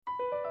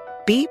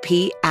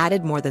BP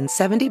added more than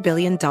 $70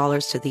 billion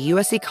to the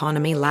U.S.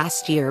 economy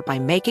last year by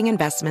making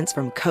investments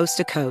from coast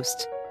to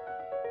coast.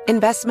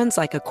 Investments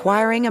like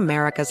acquiring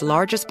America's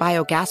largest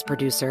biogas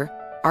producer,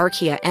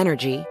 Archaea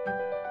Energy,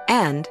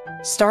 and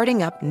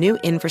starting up new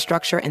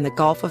infrastructure in the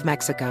Gulf of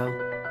Mexico.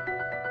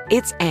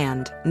 It's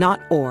and, not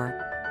or.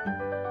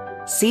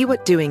 See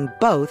what doing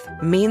both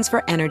means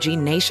for energy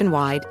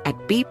nationwide at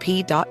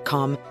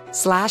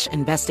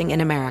bp.com/investing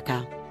in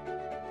America.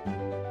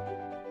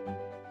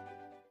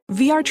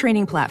 VR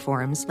training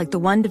platforms, like the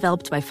one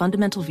developed by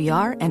Fundamental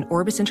VR and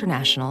Orbis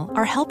International,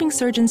 are helping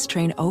surgeons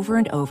train over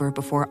and over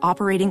before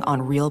operating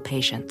on real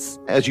patients.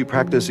 As you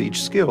practice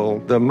each skill,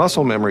 the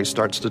muscle memory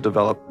starts to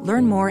develop.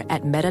 Learn more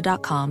at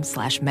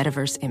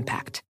meta.com/metaverse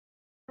impact.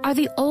 Are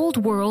the old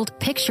world,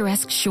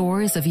 picturesque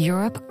shores of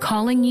Europe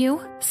calling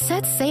you?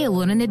 Set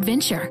sail on an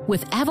adventure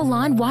with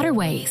Avalon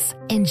Waterways.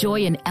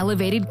 Enjoy an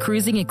elevated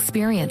cruising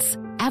experience.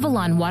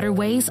 Avalon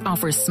Waterways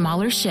offers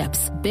smaller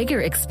ships,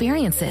 bigger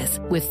experiences,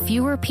 with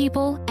fewer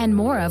people and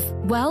more of,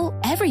 well,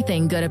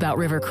 everything good about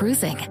river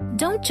cruising.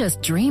 Don't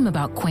just dream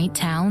about quaint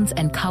towns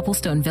and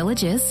cobblestone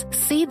villages.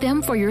 See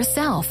them for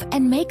yourself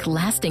and make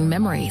lasting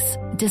memories.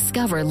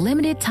 Discover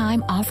limited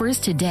time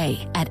offers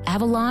today at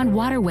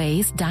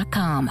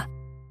avalonwaterways.com.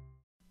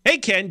 Hey,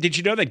 Ken, did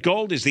you know that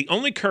gold is the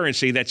only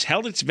currency that's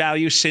held its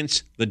value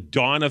since the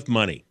dawn of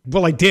money?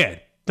 Well, I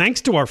did.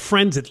 Thanks to our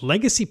friends at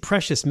Legacy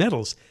Precious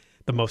Metals,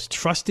 the most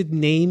trusted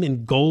name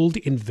in gold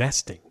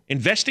investing.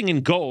 Investing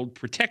in gold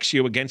protects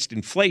you against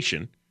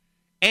inflation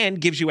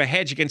and gives you a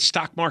hedge against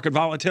stock market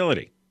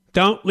volatility.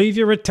 Don't leave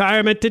your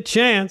retirement to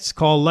chance.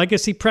 Call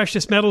Legacy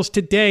Precious Metals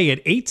today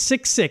at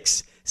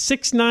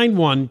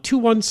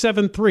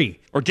 866-691-2173.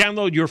 Or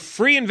download your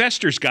free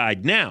investor's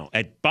guide now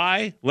at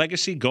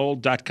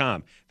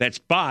buylegacygold.com. That's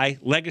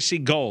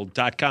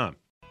buylegacygold.com.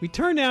 We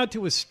turn now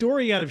to a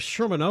story out of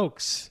Sherman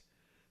Oaks.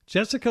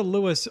 Jessica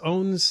Lewis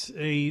owns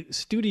a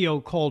studio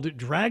called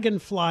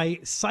Dragonfly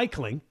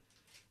Cycling,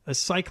 a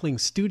cycling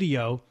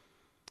studio.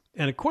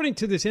 And according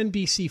to this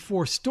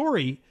NBC4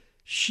 story,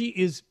 she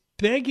is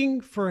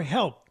begging for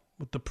help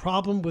with the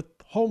problem with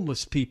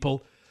homeless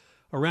people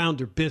around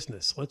her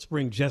business. Let's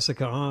bring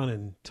Jessica on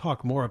and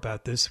talk more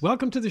about this.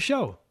 Welcome to the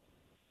show.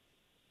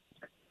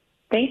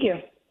 Thank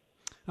you.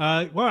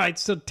 All right,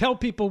 so tell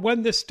people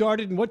when this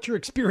started and what you're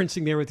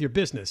experiencing there with your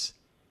business.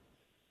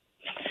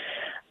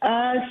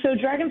 So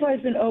Dragonfly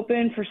has been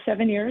open for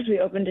 7 years. We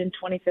opened in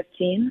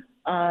 2015.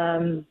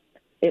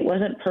 It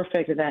wasn't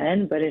perfect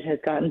then, but it has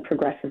gotten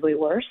progressively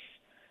worse.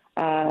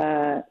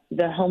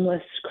 The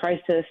homeless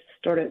crisis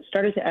started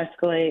to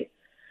escalate.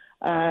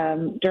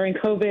 During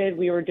COVID,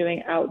 we were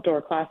doing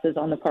outdoor classes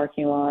on the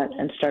parking lot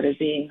and started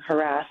being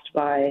harassed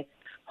by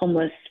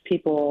homeless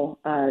people,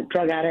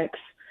 drug addicts,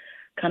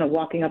 kind of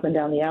walking up and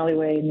down the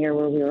alleyway near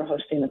where we were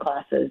hosting the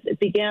classes. It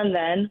began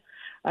then.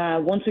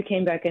 Once we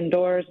came back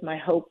indoors, my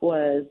hope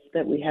was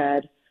that we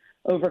had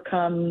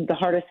overcome the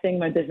hardest thing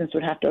my business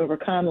would have to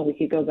overcome, and we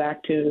could go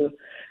back to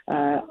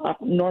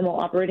normal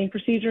operating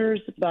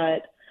procedures.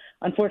 But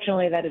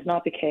unfortunately, that is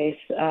not the case.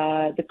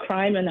 The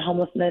crime and the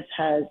homelessness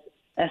has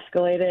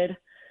escalated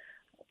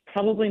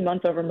probably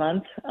month over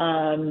month.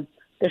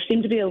 There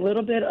seemed to be a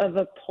little bit of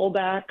a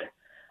pullback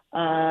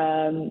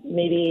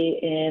maybe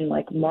in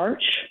like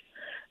March,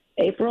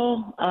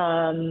 April,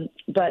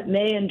 but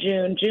May and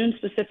June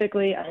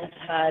specifically, I've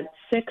had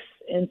 6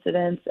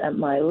 incidents at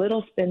my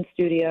little spin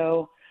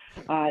studio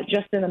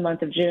just in the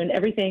month of June.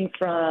 Everything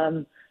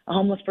from a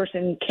homeless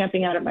person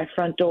camping out at my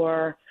front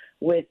door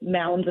with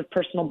mounds of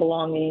personal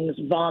belongings,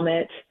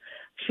 vomit,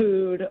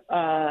 food,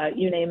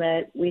 you name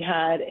it. We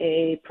had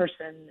a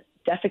person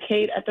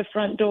defecate at the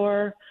front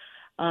door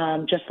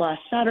just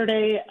last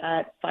Saturday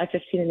at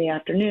 5:15 in the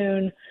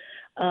afternoon.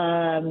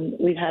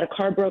 We've had a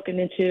car broken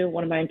into,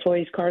 one of my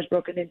employees' cars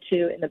broken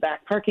into in the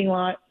back parking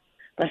lot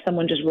by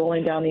someone just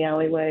rolling down the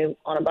alleyway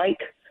on a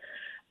bike.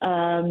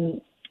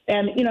 And,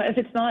 you know, if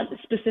it's not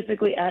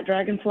specifically at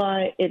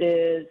Dragonfly, it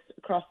is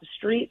across the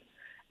street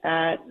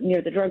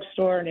near the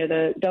drugstore, near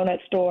the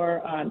donut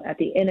store, at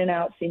the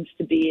In-N-Out seems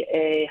to be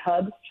a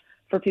hub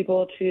for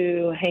people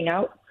to hang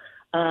out.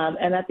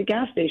 And at the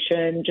gas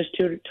station, just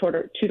two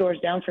doors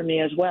down from me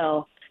as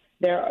well,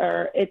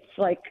 it's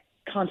like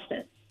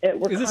constant.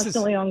 We're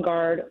constantly on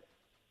guard.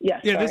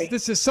 Yes, yeah,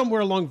 this is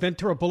somewhere along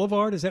Ventura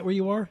Boulevard. Is that where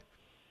you are?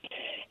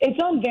 It's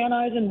on Van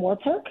Nuys and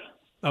Moorpark.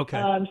 Okay.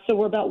 So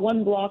we're about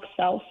 1.5 blocks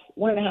south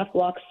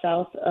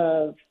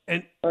of,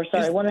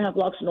 1.5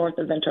 blocks north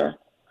of Ventura.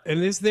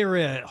 And is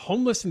there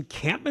homeless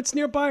encampments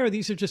nearby, or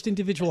these are just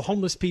individual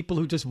homeless people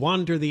who just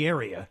wander the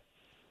area?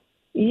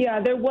 Yeah,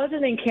 there was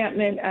an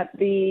encampment at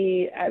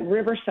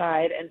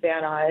Riverside and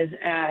Van Nuys,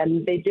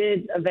 and they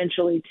did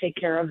eventually take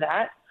care of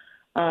that.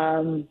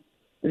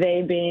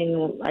 They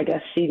being, I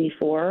guess,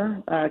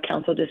 CD4,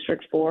 Council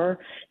District 4,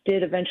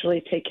 did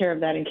eventually take care of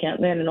that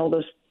encampment, and all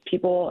those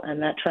people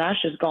and that trash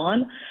is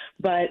gone.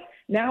 But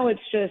now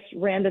it's just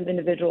random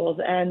individuals,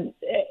 and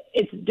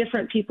it's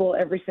different people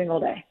every single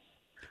day.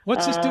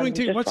 What's this doing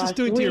to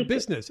your week,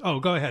 business? Oh,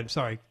 go ahead.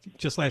 Sorry.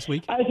 Just last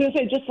week? I was going to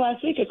say, just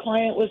last week, a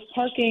client was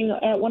parking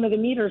at one of the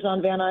meters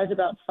on Van Nuys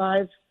about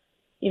five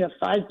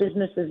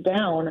businesses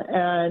down,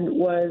 and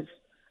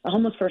a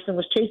homeless person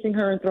was chasing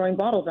her and throwing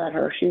bottles at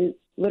her. She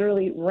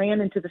literally ran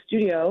into the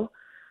studio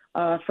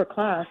for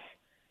class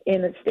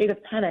in a state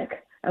of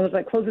panic and was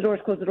like, close the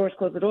doors, close the doors,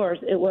 close the doors.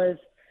 It was,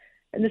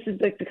 and this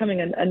is like becoming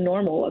a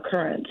normal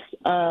occurrence.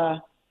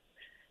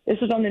 This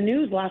was on the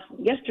news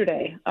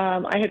yesterday.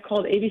 I had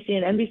called ABC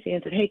and NBC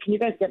and said, hey, can you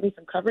guys get me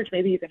some coverage?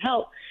 Maybe you can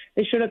help.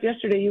 They showed up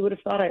yesterday. You would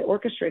have thought I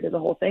orchestrated the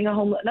whole thing.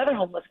 Another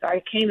homeless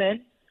guy came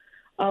in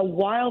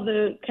while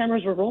the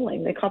cameras were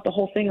rolling. They caught the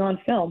whole thing on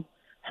film,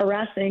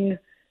 harassing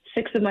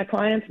 6 of my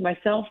clients,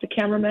 myself, the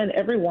cameraman,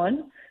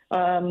 everyone,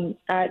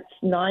 at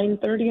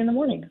 9:30 in the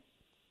morning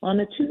on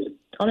a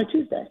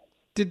Tuesday.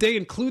 Did they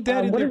include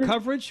that in their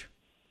coverage?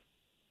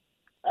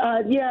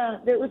 Yeah,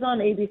 it was on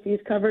ABC's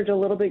coverage a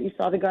little bit. You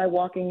saw the guy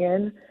walking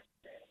in.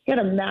 He had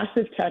a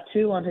massive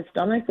tattoo on his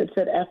stomach that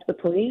said F the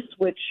police,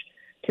 which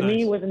to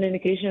me was an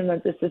indication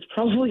that this is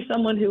probably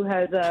someone who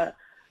has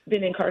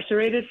been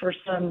incarcerated for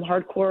some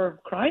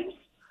hardcore crimes.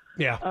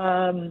 Yeah.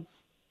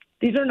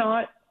 These are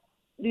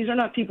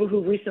not people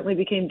who recently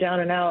became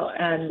down and out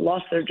and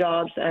lost their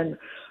jobs and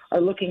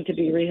are looking to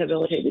be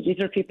rehabilitated. These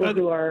are people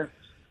who are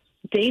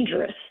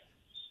dangerous.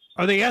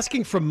 Are they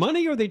asking for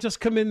money, or they just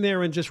come in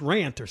there and just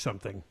rant or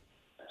something?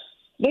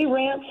 They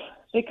rant.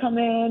 They come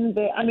in.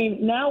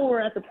 Now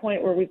we're at the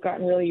point where we've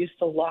gotten really used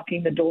to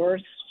locking the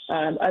doors.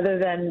 Other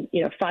than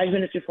 5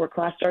 minutes before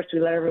class starts, we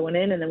let everyone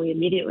in, and then we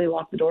immediately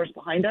lock the doors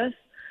behind us.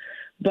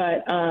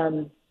 But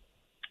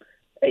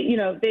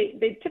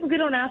they typically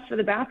don't ask for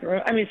the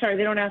bathroom.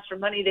 They don't ask for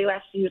money. They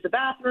ask to use the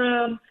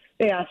bathroom.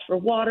 They ask for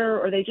water,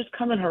 or they just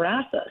come and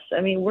harass us.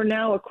 We're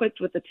now equipped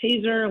with a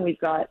taser, and we've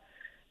got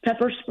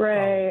pepper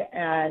spray,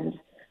 and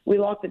we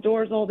lock the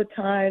doors all the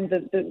time.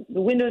 The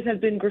windows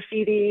have been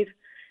graffitied.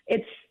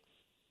 It's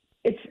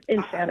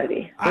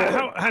insanity.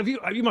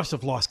 You must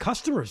have lost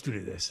customers due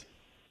to this.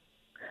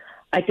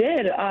 I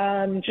did.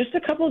 Just a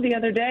couple the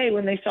other day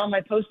when they saw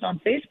my post on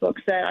Facebook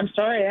said, I'm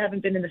sorry I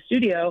haven't been in the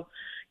studio.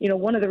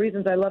 One of the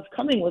reasons I loved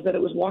coming was that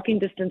it was walking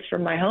distance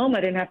from my home. I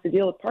didn't have to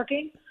deal with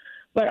parking,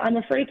 but I'm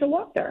afraid to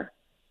walk there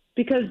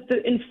because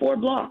in 4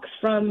 blocks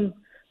from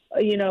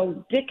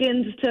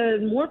Dickens to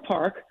Moore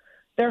Park,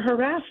 they're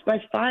harassed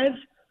by 5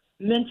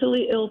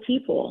 mentally ill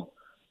people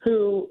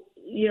who,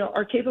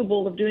 are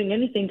capable of doing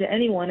anything to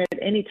anyone at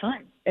any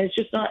time. And it's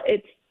just not,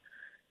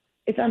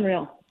 it's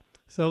unreal.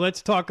 So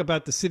let's talk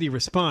about the city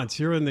response.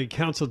 You're in the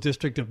council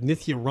district of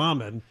Nithya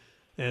Raman,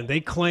 and they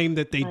claim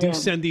that they do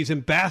send these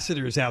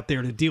ambassadors out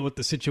there to deal with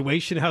the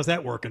situation. How's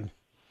that working?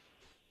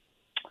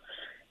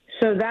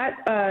 So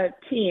that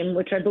team,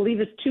 which I believe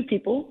is 2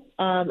 people,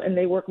 and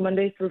they work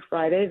Monday through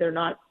Friday. They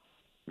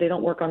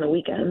don't work on the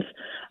weekends.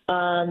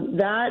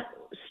 That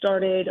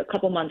started a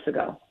couple months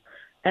ago.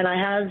 And I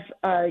have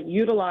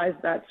utilized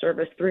that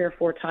service 3 or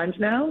 4 times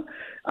now.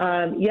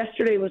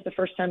 Yesterday was the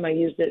first time I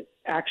used it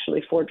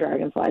actually for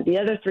Dragonfly. The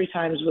other 3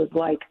 times was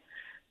like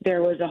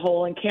there was a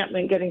whole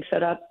encampment getting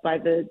set up by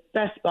the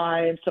Best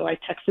Buy, and so I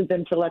texted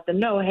them to let them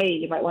know, hey,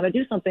 you might want to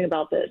do something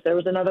about this. There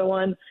was another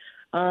one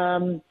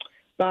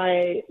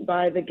by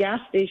the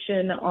gas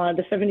station, on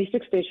the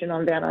 76 station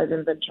on Van Nuys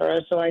in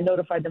Ventura, so I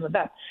notified them of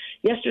that.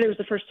 Yesterday was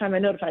the first time I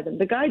notified them.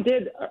 The guy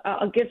did,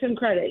 I'll give him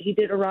credit, he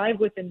did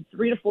arrive within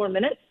 3 to 4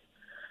 minutes.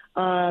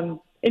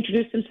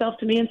 Introduced himself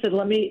to me and said,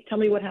 tell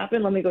me what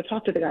happened. Let me go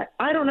talk to the guy.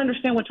 I don't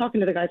understand what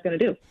talking to the guy's going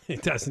to do.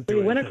 It doesn't do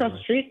anything. He went across the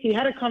street. He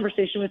had a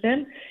conversation with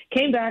him,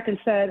 came back and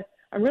said,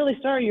 I'm really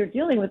sorry you're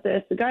dealing with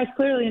this. The guy's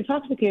clearly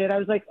intoxicated. I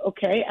was like,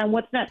 okay, and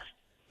what's next?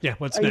 Yeah,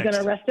 what's next? Are you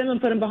going to arrest him and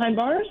put him behind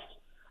bars?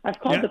 I've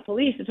called the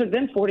police. It took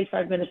them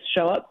 45 minutes to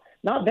show up.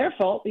 Not their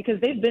fault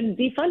because they've been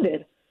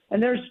defunded.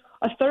 And there's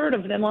a third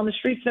of them on the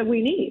streets that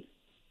we need.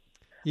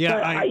 Yeah,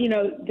 but,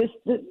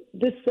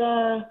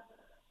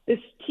 this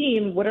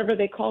team, whatever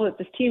they call it,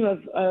 this team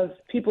of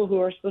people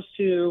who are supposed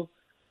to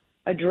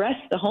address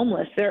the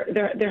homeless,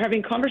 they're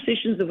having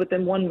conversations with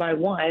them one by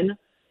one,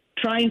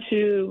 trying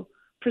to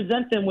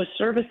present them with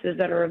services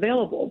that are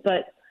available.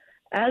 But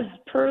as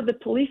per the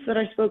police that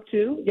I spoke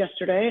to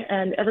yesterday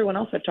and everyone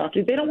else I've talked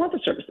to, they don't want the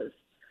services.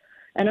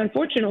 And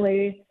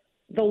unfortunately,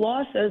 the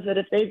law says that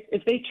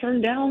if they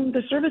turn down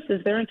the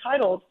services, they're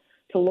entitled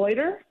to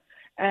loiter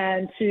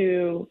and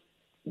to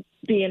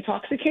be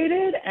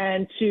intoxicated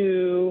and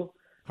to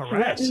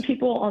threaten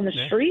people on the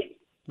street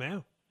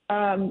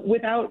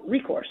without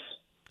recourse.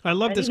 I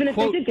love this even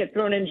quote. If they did get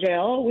thrown in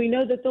jail, we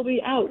know that they'll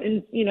be out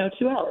in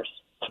 2 hours.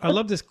 I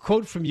love this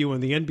quote from you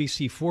in the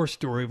NBC4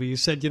 story where you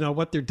said,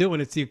 what they're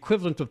doing, it's the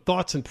equivalent of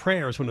thoughts and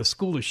prayers when a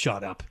school is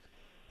shut up.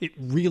 It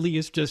really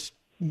is just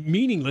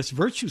meaningless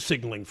virtue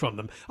signaling from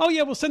them. Oh,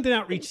 yeah, we'll send an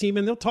outreach team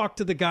and they'll talk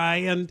to the guy,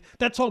 and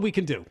that's all we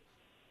can do.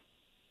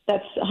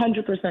 That's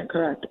 100%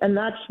 correct. And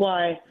that's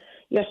why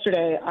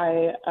yesterday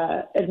I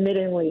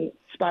admittingly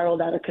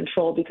spiraled out of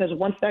control, because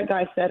once that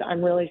guy said,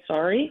 I'm really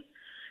sorry,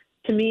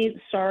 to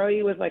me,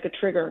 sorry was like a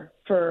trigger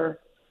for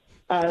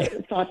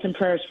thoughts and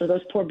prayers for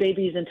those poor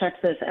babies in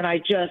Texas. And I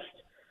just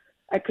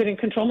I couldn't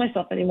control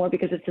myself anymore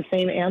because it's the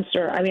same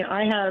answer. I mean,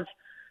 I have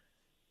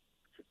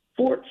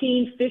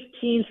 14,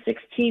 15,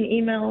 16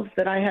 emails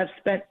that I have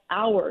spent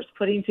hours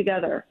putting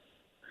together,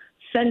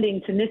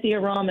 sending to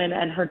Nithya Raman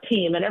and her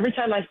team. And every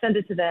time I send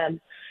it to them,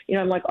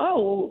 I'm like,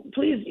 oh, well,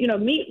 please,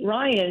 meet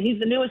Ryan. He's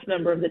the newest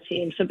member of the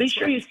team. So be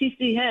sure you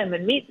CC him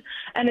and meet.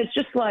 And it's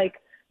just like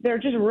they're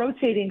just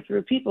rotating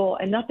through people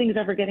and nothing's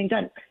ever getting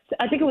done.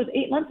 I think it was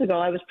 8 months ago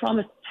I was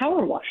promised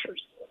power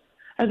washers.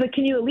 I was like,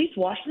 can you at least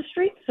wash the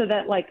streets so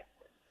that, like,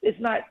 it's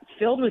not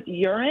filled with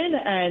urine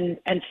and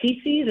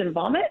feces and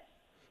vomit?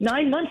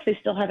 9 months they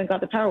still haven't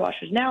got the power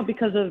washers. Now,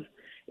 because of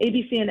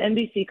ABC and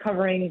NBC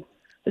covering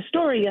the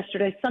story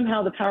yesterday,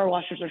 somehow the power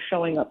washers are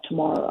showing up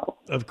tomorrow.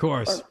 Of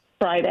course. Or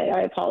Friday,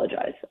 I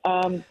apologize.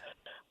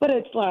 But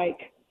it's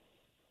like,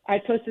 I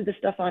posted the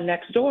stuff on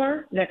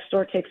Nextdoor.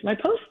 Nextdoor takes my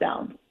post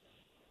down.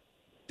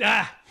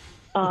 Yeah,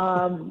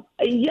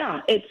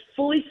 it's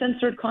fully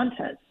censored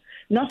content.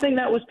 Nothing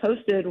that was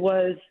posted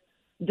was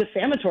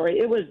defamatory.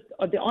 It was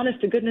the honest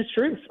to goodness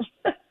truth.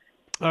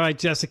 All right,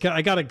 Jessica,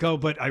 I got to go,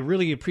 but I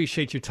really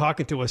appreciate you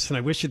talking to us, and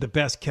I wish you the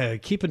best.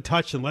 Keep in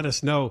touch and let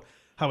us know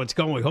how it's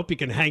going. We hope you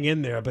can hang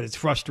in there, but it's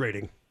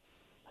frustrating.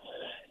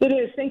 It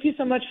is. Thank you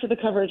so much for the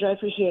coverage. I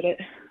appreciate it.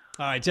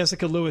 All right,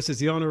 Jessica Lewis is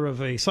the owner of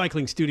a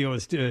cycling studio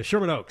in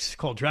Sherman Oaks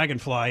called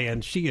Dragonfly,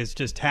 and she has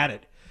just had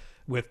it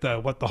with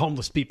what the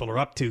homeless people are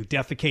up to,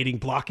 defecating,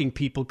 blocking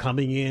people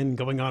coming in,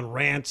 going on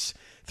rants,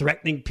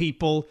 threatening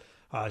people.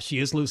 She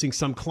is losing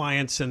some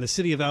clients, and the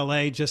city of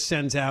L.A. just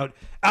sends out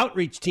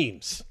outreach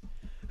teams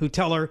who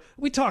tell her,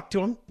 we talked to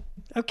them.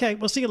 Okay,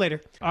 we'll see you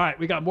later. All right,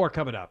 we got more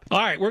coming up. All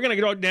right, we're going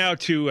to go now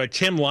to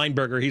Tim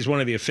Lineberger. He's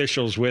one of the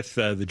officials with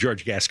the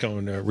George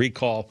Gascon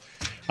recall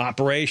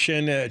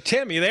operation.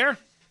 Tim, you there?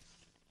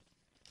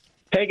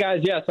 Hey,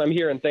 guys. Yes, I'm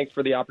here, and thanks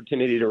for the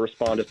opportunity to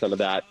respond to some of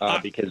that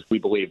because we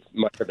believe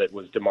much of it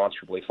was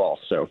demonstrably false.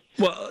 So,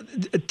 well,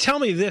 tell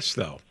me this,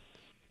 though.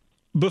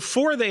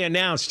 Before they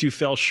announced you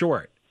fell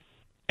short,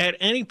 at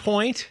any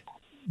point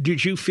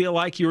did you feel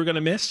like you were going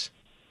to miss?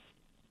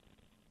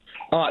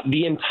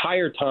 The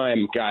entire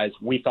time, guys,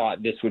 we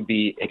thought this would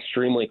be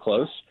extremely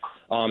close.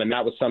 And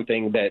that was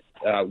something that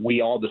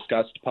we all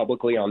discussed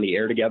publicly on the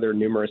air together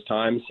numerous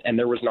times. And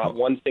there was not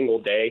one single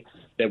day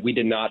that we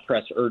did not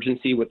press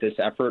urgency with this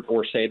effort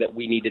or say that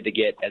we needed to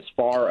get as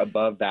far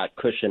above that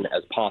cushion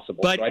as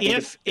possible. But so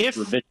if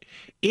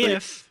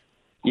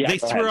they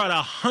threw out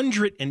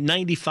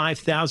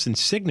 195,000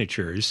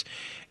 signatures,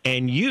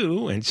 and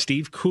you and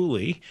Steve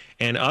Cooley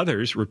and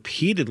others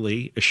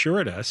repeatedly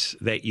assured us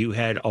that you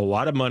had a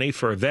lot of money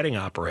for a vetting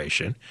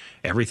operation,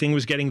 everything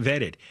was getting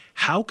vetted,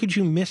 how could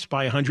you miss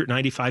by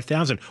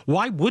 195,000?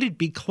 Why would it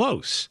be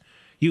close?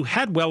 You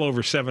had well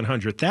over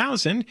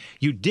 700,000.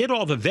 You did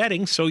all the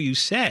vetting, so you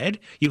said.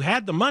 You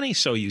had the money,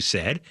 so you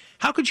said.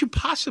 How could you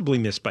possibly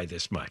miss by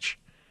this much?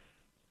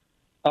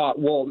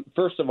 Well,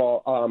 first of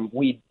all,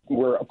 we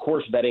were, of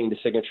course, vetting the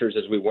signatures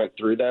as we went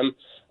through them.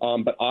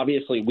 But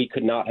obviously, we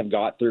could not have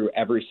got through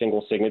every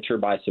single signature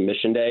by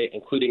submission day,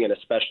 including and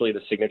especially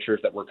the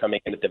signatures that were coming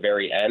in at the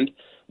very end.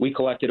 We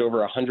collected over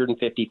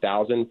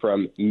 150,000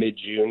 from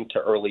mid-June to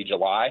early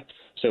July.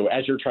 So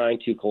as you're trying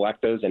to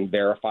collect those and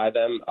verify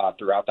them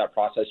throughout that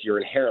process, you're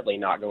inherently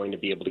not going to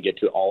be able to get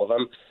to all of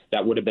them.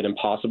 That would have been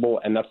impossible.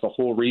 And that's the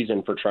whole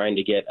reason for trying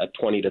to get a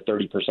 20 to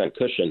 30%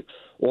 cushion.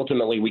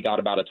 Ultimately, we got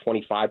about a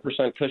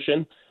 25%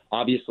 cushion.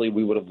 Obviously,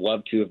 we would have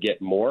loved to have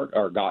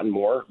gotten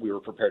more. We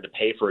were prepared to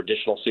pay for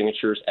additional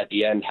signatures at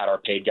the end had our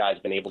paid guys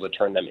been able to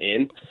turn them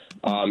in.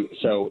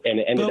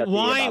 It ended up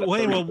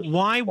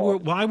why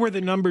were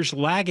the numbers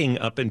lagging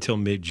up until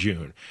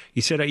mid-June?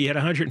 You said you had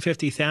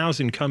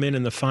 150,000 come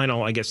in the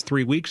final, I guess,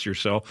 3 weeks or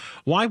so.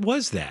 Why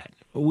was that?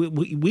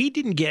 We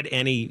didn't get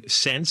any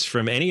sense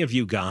from any of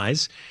you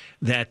guys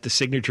that the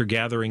signature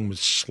gathering was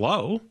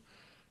slow.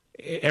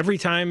 Every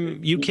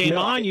time you came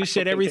on, you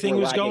said everything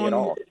was going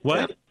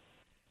what? Yeah.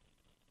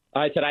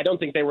 I said, I don't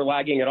think they were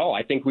lagging at all.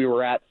 I think we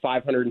were at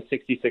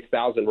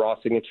 566,000 raw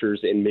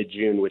signatures in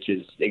mid-June, which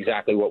is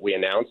exactly what we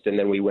announced. And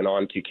then we went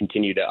on to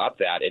continue to up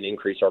that and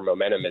increase our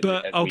momentum.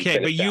 But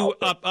you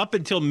up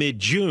until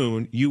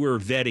mid-June, you were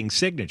vetting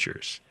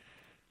signatures.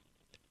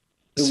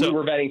 We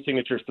were vetting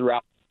signatures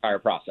throughout the entire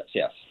process,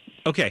 yes.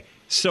 Okay.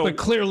 But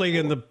clearly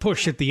in the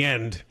push at the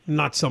end,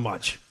 not so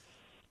much.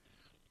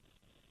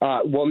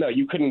 Well, no,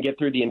 you couldn't get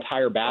through the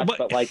entire batch,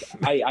 but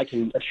I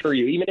can assure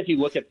you, even if you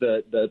look at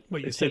the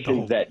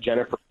petitions that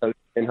Jennifer posted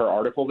in her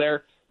article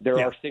there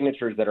are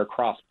signatures that are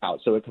crossed out.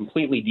 So it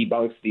completely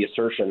debunks the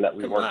assertion that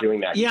we weren't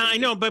doing that. Yeah, I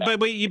know, but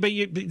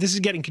this is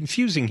getting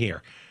confusing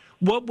here.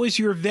 What was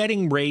your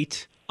vetting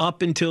rate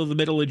up until the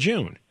middle of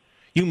June?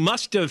 You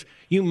must have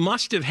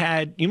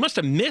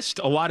missed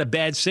a lot of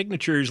bad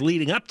signatures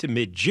leading up to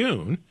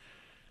mid-June.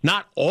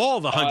 Not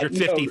all the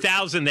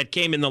 150,000 that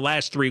came in the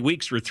last 3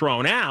 weeks were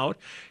thrown out.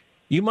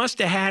 You must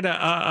have had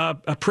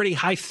a pretty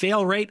high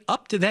fail rate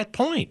up to that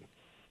point.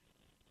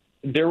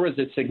 There was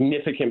a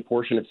significant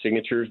portion of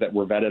signatures that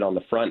were vetted on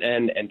the front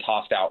end and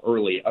tossed out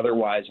early.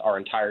 Otherwise, our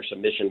entire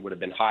submission would have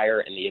been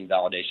higher and the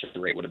invalidation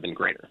rate would have been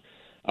greater.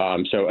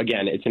 So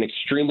again, it's an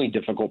extremely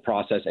difficult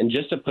process. And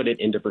just to put it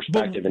into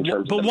perspective in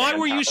terms of But why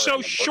were you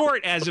so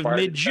short as of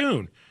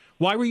mid-June?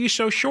 Why were you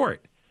so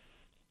short?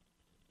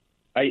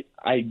 I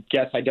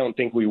guess I don't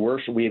think we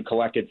were. We had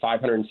collected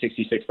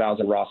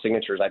 566,000 raw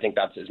signatures. I think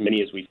that's as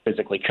many as we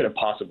physically could have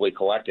possibly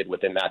collected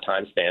within that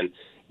time span,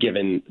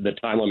 given the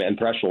time limit and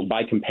threshold.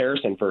 By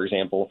comparison, for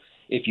example,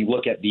 if you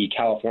look at the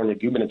California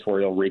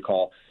gubernatorial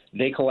recall,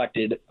 they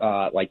collected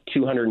like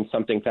 200 and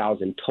something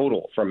thousand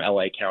total from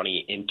LA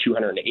County in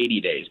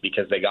 280 days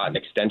because they got an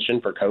extension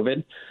for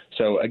COVID.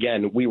 So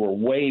again, we were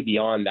way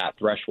beyond that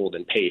threshold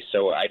and pace.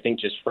 So I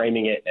think just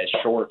framing it as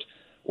short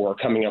or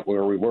coming up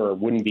where we were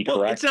wouldn't be correct.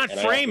 Well, it's not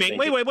framing.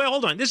 Wait,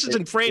 hold on. This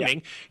isn't framing.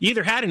 Yeah. You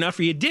either had enough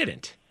or you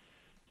didn't.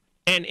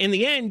 And in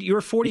the end, you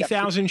were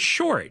 40,000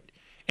 short.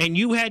 And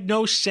you had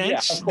no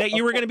sense that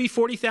you were going to be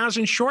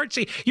 40,000 short.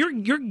 See, you're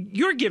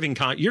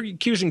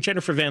accusing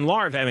Jennifer Van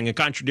Laar of having a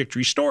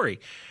contradictory story.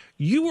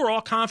 You were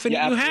all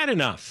confident you had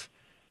enough.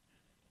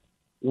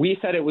 We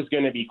said it was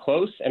going to be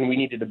close, and we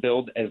needed to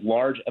build as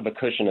large of a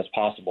cushion as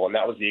possible. And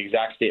that was the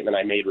exact statement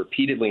I made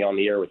repeatedly on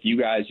the air with you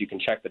guys. You can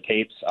check the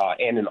tapes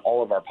and in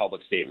all of our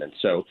public statements.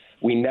 So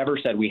we never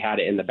said we had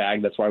it in the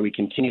bag. That's why we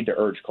continued to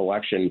urge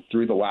collection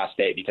through the last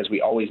day, because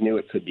we always knew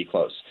it could be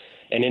close.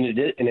 And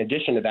in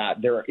addition to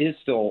that, there is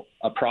still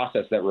a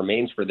process that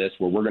remains for this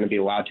where we're going to be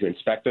allowed to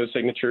inspect those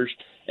signatures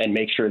and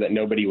make sure that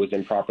nobody was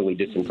improperly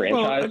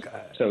disenfranchised.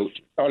 So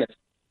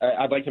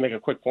I'd like to make a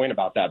quick point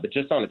about that. But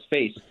just on its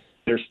face,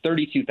 there's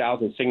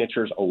 32,000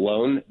 signatures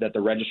alone that the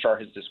registrar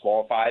has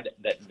disqualified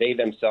that they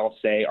themselves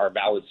say are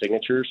valid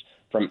signatures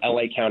from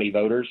LA County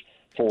voters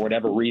for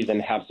whatever reason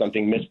have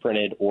something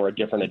misprinted or a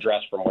different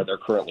address from where they're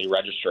currently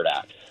registered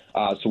at.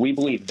 So we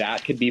believe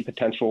that could be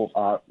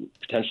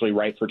potentially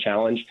ripe for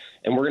challenge.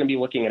 And we're going to be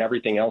looking at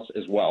everything else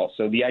as well.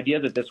 So the idea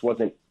that this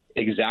wasn't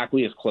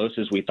exactly as close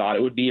as we thought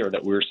it would be or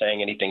that we were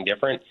saying anything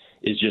different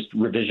is just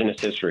revisionist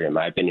history, in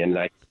my opinion. And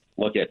I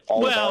look at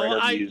all of our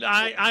interviews.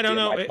 I don't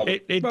know.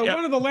 But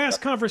one of the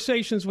last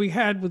conversations we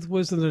had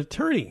was an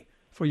attorney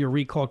for your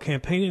recall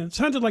campaign, and it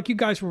sounded like you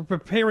guys were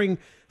preparing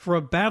for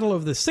a battle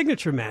of the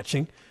signature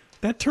matching.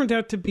 That turned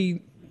out to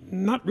be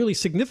not really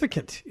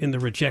significant in the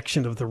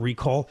rejection of the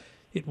recall.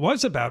 It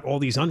was about all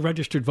these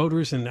unregistered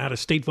voters and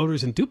out-of-state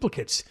voters and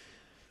duplicates.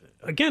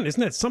 Again,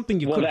 isn't that something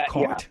you could have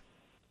caught?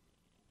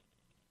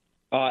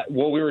 Yeah.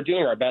 Well, we were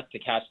doing our best to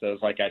catch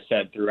those, like I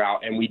said,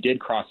 throughout, and we did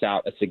cross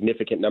out a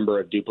significant number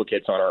of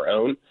duplicates on our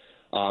own.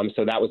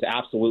 So that was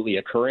absolutely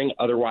occurring.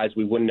 Otherwise,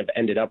 we wouldn't have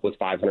ended up with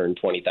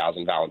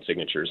 520,000 valid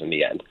signatures in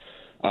the end.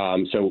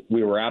 So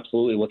we were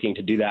absolutely looking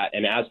to do that.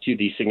 And as to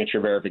the signature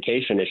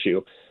verification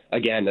issue,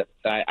 again,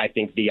 I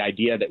think the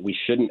idea that we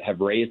shouldn't have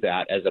raised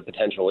that as a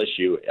potential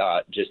issue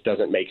just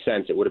doesn't make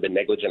sense. It would have been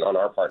negligent on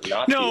our part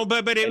not to. No,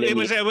 but it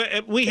was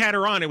we had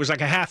her on. It was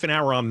like a half an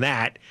hour on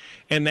that,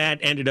 and that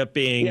ended up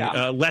being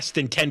less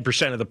than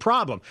 10% of the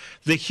problem.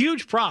 The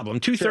huge problem,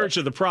 two-thirds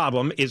of the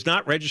problem, is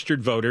not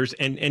registered voters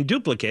and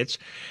duplicates,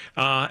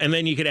 and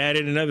then you could add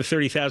in another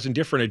 30,000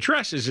 different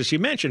addresses, as you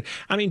mentioned.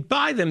 I mean,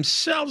 by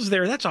themselves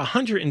that's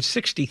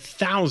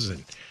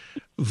 160,000.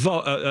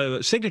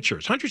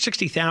 Signatures,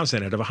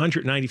 160,000 out of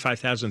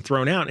 195,000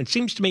 thrown out. It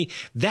seems to me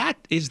that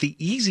is the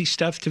easy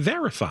stuff to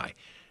verify.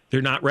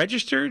 They're not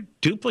registered,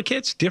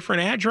 duplicates,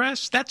 different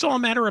address. That's all a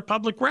matter of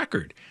public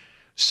record.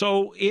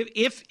 So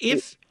if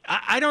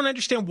I don't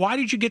understand, why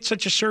did you get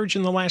such a surge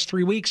in the last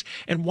 3 weeks,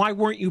 and why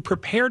weren't you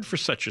prepared for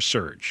such a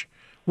surge?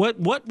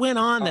 What went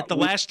on that the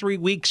last 3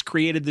 weeks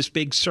created this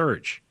big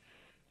surge?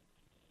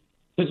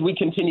 Because we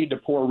continued to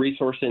pour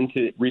resources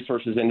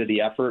into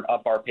the effort,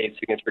 up our paid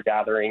signature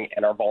gathering,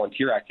 and our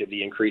volunteer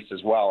activity increased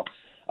as well,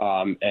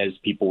 as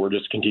people were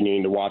just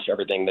continuing to watch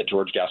everything that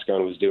George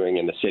Gascon was doing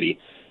in the city.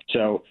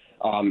 So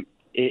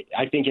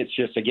I think it's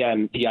just,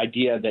 again, the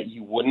idea that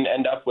you wouldn't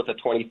end up with a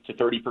 20 to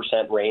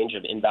 30% range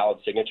of invalid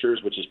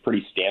signatures, which is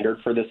pretty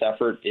standard for this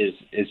effort, is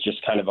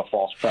just kind of a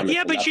false premise.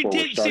 Yeah, but you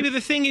did. See, the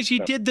thing is, you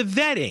did the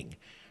vetting.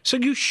 So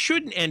you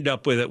shouldn't end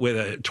up with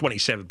a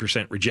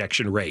 27%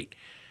 rejection rate.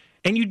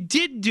 And you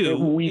did do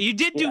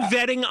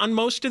vetting on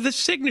most of the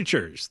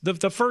signatures.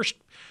 The first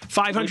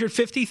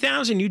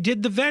 550,000, you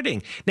did the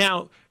vetting.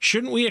 Now,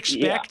 shouldn't we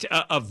expect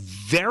a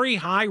very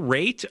high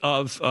rate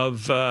of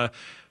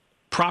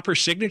proper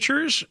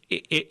signatures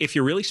if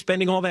you're really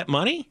spending all that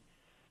money?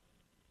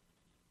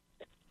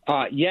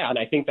 And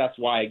I think that's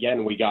why,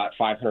 again, we got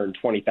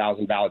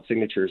 520,000 valid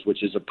signatures,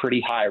 which is a pretty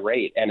high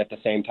rate. And at the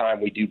same time,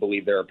 we do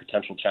believe there are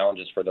potential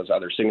challenges for those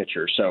other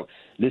signatures. So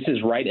this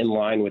is right in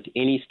line with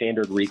any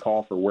standard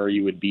recall for where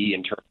you would be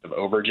in terms of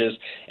overages.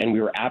 And we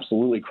were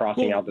absolutely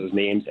crossing out those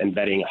names and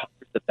vetting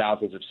hundreds of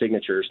thousands of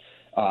signatures.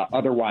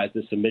 Otherwise,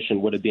 the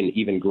submission would have been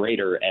even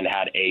greater and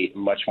had a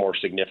much more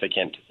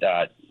significant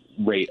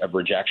rate of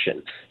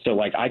rejection. So,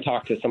 like, I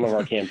talked to some of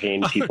our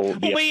campaign people.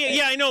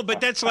 I know, but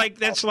that's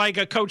like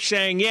a coach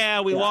saying,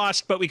 we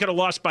lost, but we could have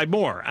lost by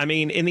more. I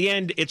mean, in the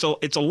end, it's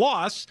a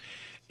loss.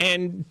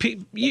 And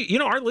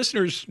our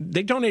listeners,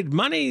 they donated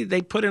money.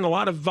 They put in a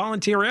lot of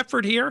volunteer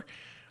effort here.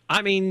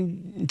 I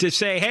mean, to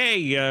say,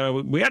 hey,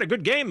 we had a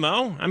good game,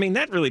 though. I mean,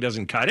 that really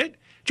doesn't cut it.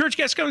 George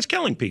Gascon's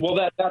killing people.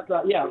 Well,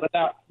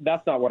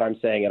 that's not what I'm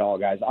saying at all,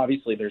 guys.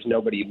 Obviously, there's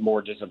nobody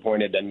more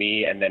disappointed than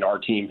me and then our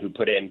team who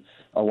put in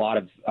a lot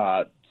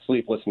of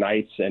sleepless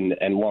nights and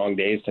long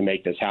days to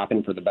make this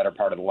happen for the better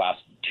part of the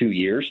last 2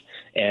 years.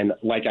 And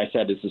like I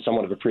said, this is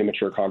somewhat of a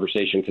premature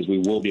conversation because we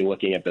will be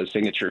looking at those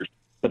signatures.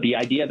 But the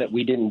idea that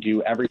we didn't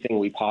do everything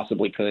we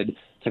possibly could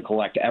to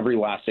collect every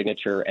last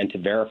signature and to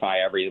verify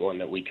everyone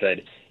that we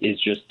could is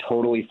just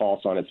totally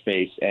false on its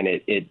face. And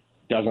it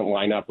doesn't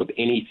line up with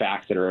any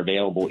facts that are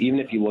available, even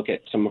if you look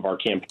at some of our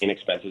campaign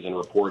expenses and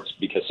reports,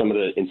 because some of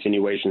the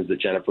insinuations that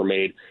Jennifer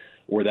made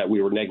were that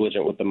we were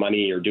negligent with the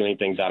money or doing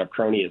things out of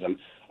cronyism.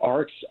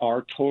 Our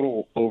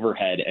total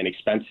overhead and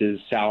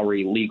expenses,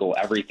 salary, legal,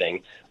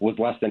 everything was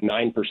less than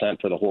 9%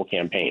 for the whole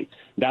campaign.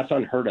 That's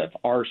unheard of.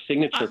 Our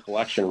signature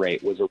collection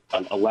rate was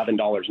around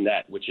 $11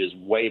 net, which is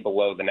way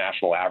below the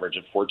national average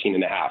of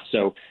 14.5.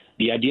 So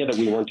the idea that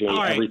we weren't doing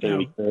everything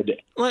we could.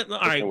 All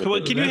right,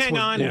 can you hang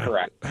on? Yeah.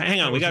 Correct.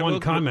 Hang on. We got one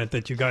comment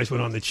that you guys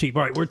went on the cheap.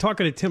 All right, we're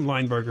talking to Tim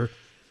Lineberger.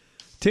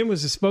 Tim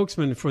was a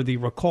spokesman for the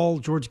Recall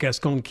George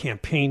Gascon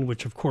campaign,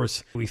 which, of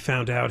course, we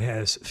found out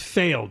has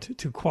failed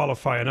to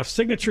qualify enough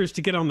signatures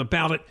to get on the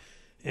ballot.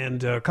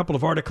 And a couple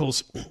of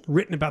articles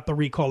written about the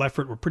recall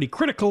effort were pretty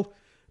critical,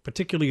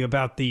 particularly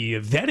about the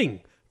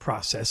vetting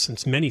process,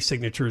 since many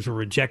signatures were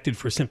rejected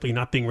for simply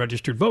not being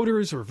registered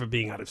voters or for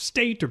being out of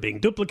state or being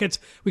duplicates.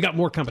 We got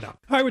more coming up.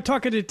 All right, we're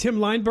talking to Tim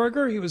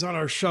Lineberger. He was on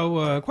our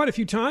show quite a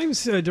few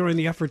times during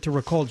the effort to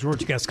recall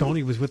George Gascon.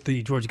 He was with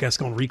the George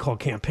Gascon recall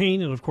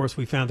campaign. And, of course,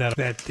 we found out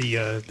that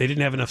they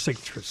didn't have enough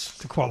signatures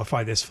to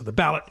qualify this for the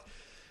ballot.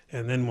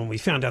 And then when we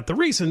found out the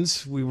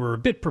reasons, we were a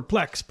bit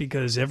perplexed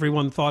because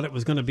everyone thought it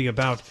was going to be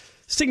about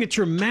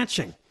signature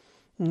matching.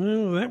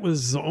 Well, that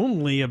was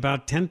only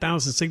about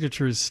 10,000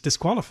 signatures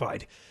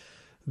disqualified.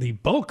 The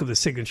bulk of the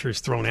signatures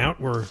thrown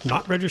out were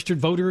not registered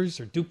voters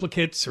or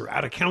duplicates or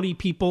out-of-county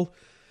people.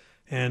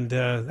 And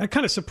that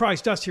kind of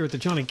surprised us here at the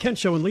John and Ken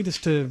Show and led us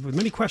to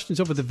many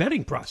questions over the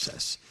vetting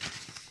process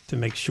to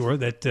make sure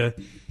that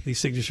these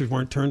signatures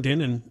weren't turned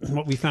in. And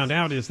what we found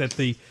out is that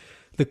the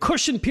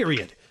cushion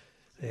period,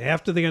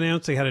 after they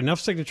announced they had enough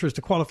signatures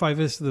to qualify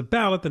this to the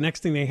ballot, the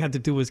next thing they had to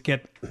do was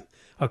get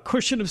a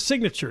cushion of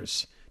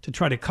signatures to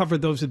try to cover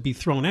those that'd be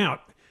thrown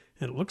out.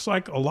 And it looks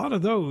like a lot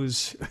of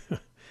those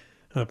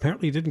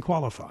apparently didn't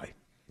qualify.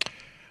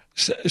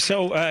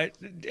 So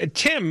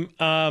Tim,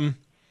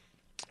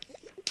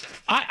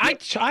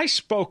 I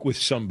spoke with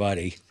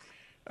somebody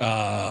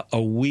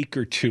a week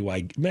or two,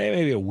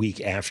 maybe a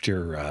week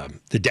after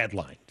the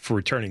deadline for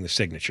returning the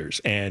signatures.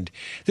 And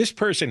this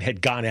person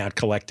had gone out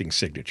collecting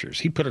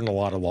signatures. He put in a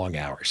lot of long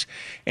hours,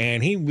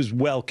 and he was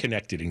well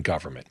connected in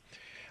government.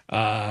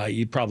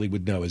 You probably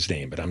would know his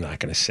name, but I'm not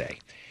going to say.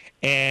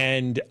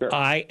 And sure.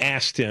 I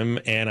asked him,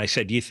 and I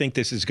said, do you think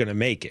this is going to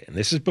make it? And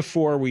this is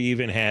before we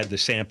even had the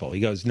sample. He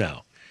goes,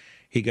 no.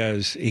 He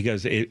goes,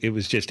 it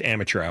was just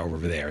amateur hour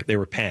over there. They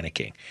were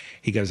panicking.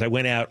 He goes, I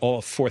went out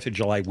all 4th of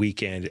July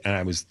weekend, and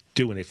I was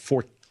doing it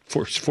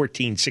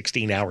 14,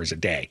 16 hours a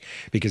day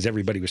because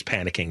everybody was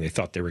panicking. They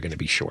thought they were going to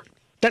be short.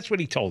 That's what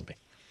he told me.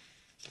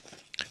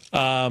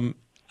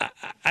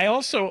 I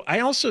also,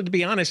 to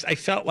be honest, I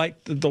felt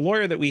like the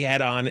lawyer that we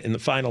had on in the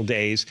final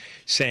days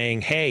saying,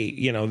 "Hey,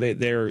 you know,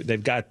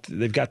 they've got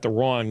the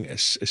wrong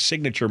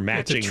signature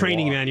matching." It's a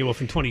training law. Manual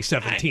from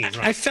 2017. Right?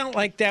 I felt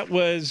like that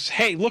was,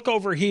 "Hey, look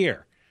over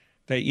here."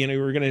 That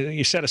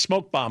you set a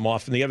smoke bomb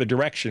off in the other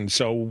direction,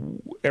 so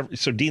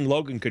Dean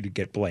Logan could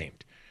get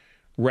blamed,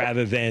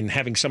 rather than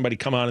having somebody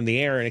come on in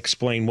the air and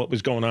explain what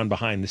was going on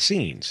behind the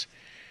scenes,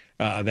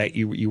 that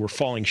you were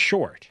falling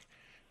short.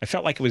 I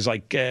felt like it was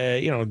like,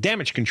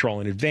 damage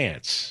control in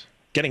advance,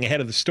 getting ahead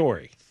of the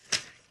story,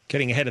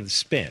 getting ahead of the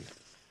spin.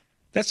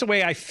 That's the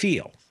way I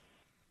feel.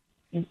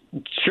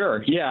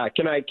 Sure. Yeah.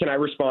 Can I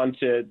respond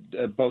to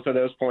both of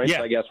those points?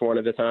 Yeah. I guess one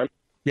at a time.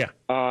 Yeah.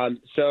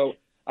 So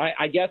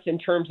I guess in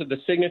terms of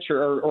the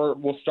signature, or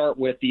we'll start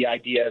with the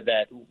idea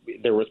that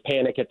there was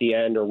panic at the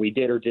end, or we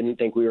did or didn't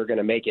think we were going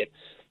to make it.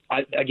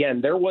 Again,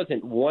 there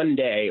wasn't one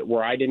day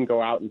where I didn't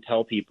go out and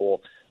tell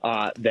people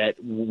that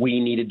we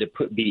needed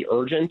to be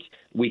urgent,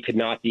 we could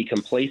not be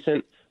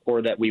complacent,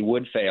 or that we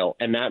would fail.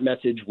 And that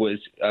message was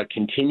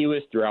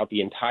continuous throughout the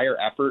entire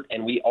effort,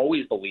 and we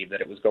always believed that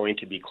it was going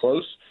to be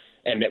close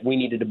and that we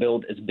needed to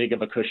build as big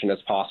of a cushion as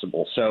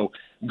possible. So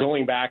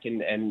going back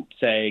and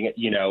saying,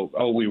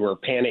 we were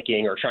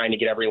panicking or trying to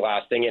get every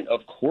last thing in, of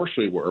course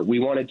we were. We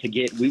would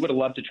have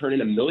loved to turn in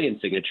 1 million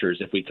signatures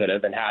if we could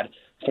have and had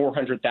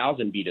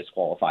 400,000 be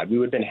disqualified. We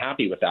would have been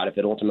happy with that if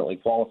it ultimately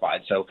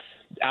qualified. So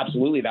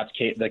absolutely that's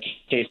the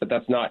case, but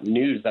that's not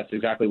news. That's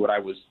exactly what I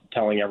was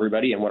telling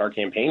everybody and what our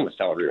campaign was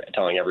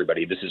telling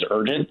everybody. This is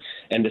urgent,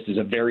 and this is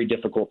a very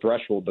difficult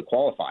threshold to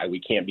qualify. We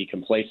can't be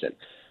complacent.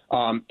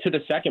 To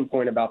the second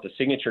point about the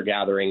signature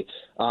gathering,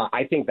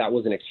 I think that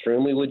was an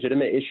extremely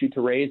legitimate issue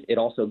to raise. It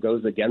also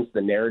goes against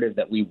the narrative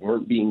that we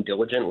weren't being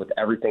diligent with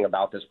everything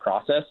about this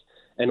process.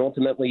 And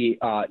ultimately,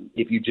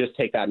 if you just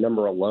take that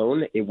number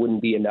alone, it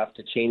wouldn't be enough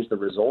to change the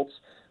results.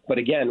 But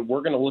again,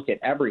 we're going to look at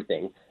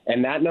everything.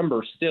 And that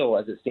number still,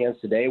 as it stands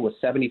today, was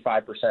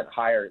 75%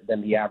 higher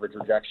than the average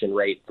rejection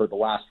rate for the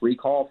last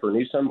recall for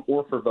Newsom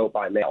or for vote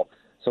by mail.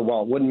 So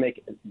while it wouldn't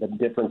make the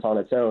difference on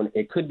its own,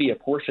 it could be a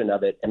portion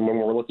of it. And when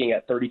we're looking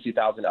at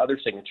 32,000 other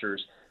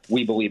signatures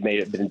we believe may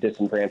have been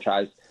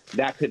disenfranchised,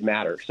 that could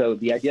matter. So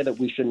the idea that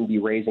we shouldn't be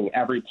raising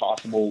every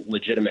possible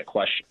legitimate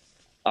question,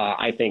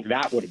 I think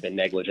that would have been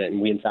negligent.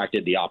 And we, in fact,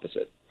 did the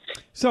opposite.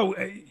 So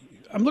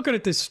I'm looking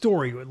at this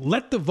story.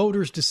 Let the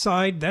Voters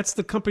Decide. That's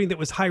the company that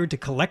was hired to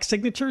collect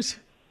signatures?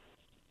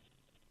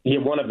 Yeah,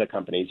 one of the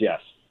companies,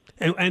 yes.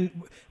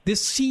 And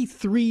this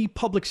C3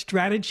 Public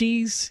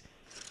Strategies,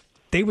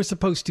 they were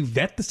supposed to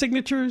vet the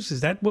signatures?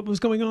 Is that what was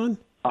going on?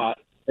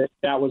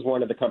 That was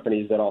one of the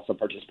companies that also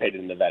participated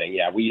in the vetting.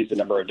 Yeah, we used a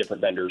number of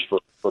different vendors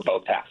for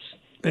both paths.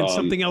 And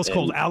something else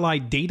called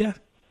Allied Data?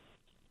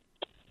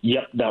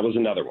 Yep, that was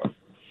another one.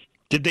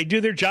 Did they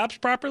do their jobs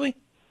properly?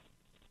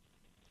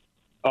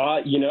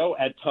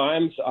 At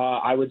times,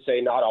 I would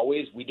say not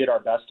always. We did our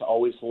best to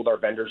always hold our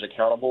vendors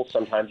accountable.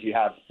 Sometimes you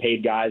have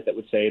paid guys that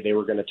would say they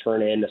were going to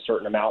turn in a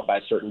certain amount by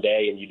a certain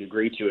day, and you'd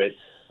agree to it.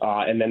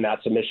 And then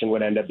that submission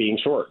would end up being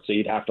short. So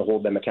you'd have to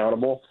hold them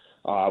accountable.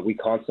 We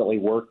constantly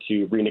work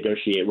to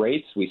renegotiate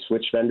rates. We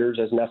switch vendors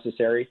as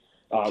necessary.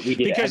 We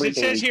did because it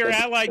says here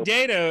Allied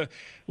Data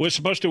was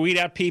supposed to weed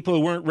out people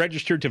who weren't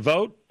registered to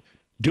vote,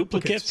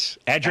 duplicates,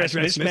 address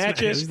mismatches.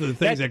 These are the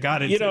things that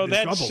got into trouble.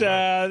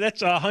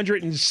 That's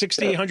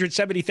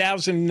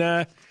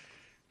 170,000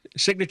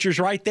 signatures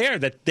right there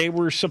that they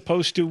were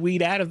supposed to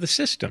weed out of the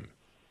system.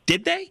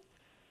 Did they?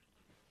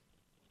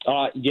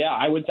 Yeah,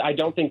 I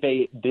don't think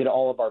they did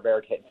all of our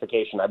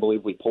verification. I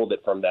believe we pulled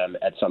it from them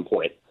at some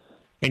point.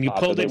 And you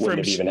pulled it from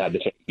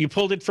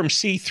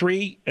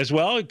C3 as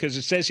well, because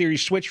it says here you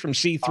switched from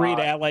C3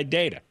 to Allied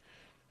Data.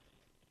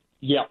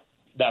 Yeah,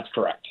 that's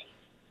correct.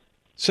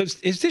 So is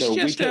this just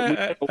we took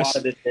a lot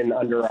of this in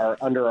under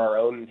our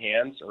own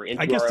hands, or into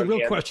I guess our the own real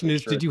hands, question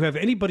is, did you have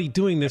anybody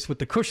doing this with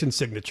the cushion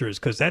signatures?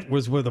 Because that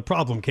was where the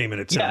problem came in.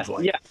 It sounds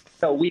like. Yeah.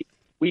 So we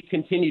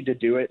continued to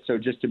do it. So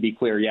just to be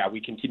clear, yeah,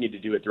 we continued to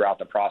do it throughout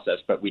the process,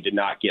 but we did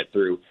not get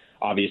through,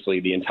 obviously,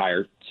 the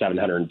entire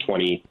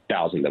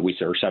 720,000 that we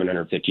or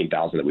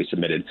 715,000 that we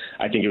submitted.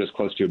 I think it was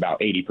close to about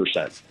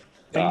 80%.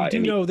 And you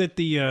do know that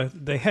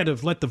the head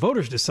of Let the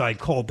Voters Decide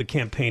called the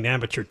campaign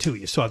amateur too.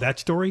 You saw that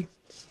story?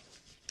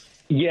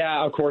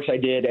 Yeah, of course I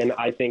did, and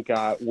I think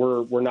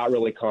we're not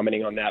really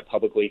commenting on that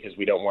publicly because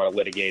we don't want to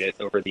litigate it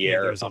over the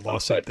air. There's a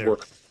lawsuit there.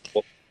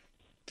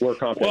 We're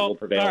confident we'll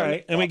prevail. All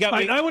right, and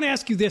I want to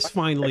ask you this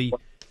finally,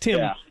 Tim.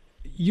 Yeah.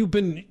 You've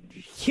been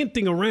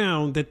hinting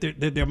around that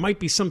there might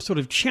be some sort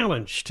of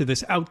challenge to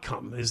this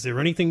outcome. Is there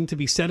anything to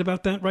be said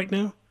about that right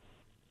now?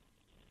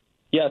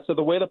 Yeah, so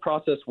the way the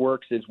process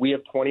works is we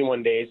have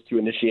 21 days to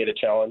initiate a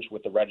challenge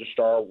with the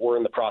registrar. We're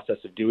in the process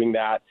of doing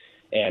that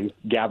and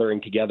gathering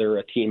together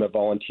a team of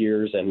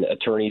volunteers and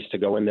attorneys to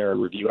go in there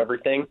and review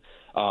everything.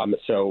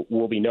 So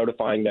we'll be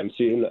notifying them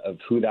soon of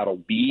who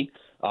that'll be.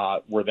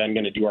 We're then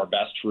going to do our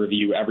best to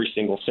review every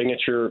single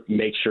signature,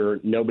 make sure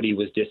nobody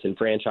was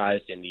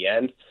disenfranchised in the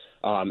end.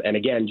 And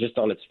again, just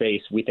on its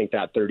face, we think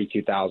that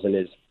 32,000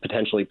 is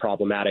potentially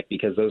problematic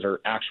because those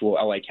are actual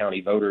LA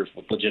County voters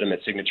with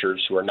legitimate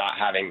signatures who are not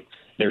having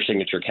their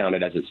signature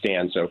counted as it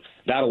stands. So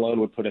that alone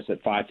would put us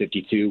at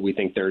 552. We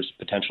think there's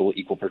potential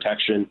equal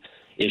protection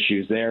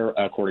issues there,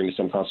 according to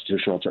some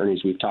constitutional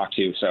attorneys we've talked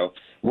to. So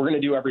we're going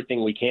to do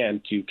everything we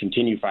can to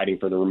continue fighting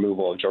for the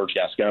removal of George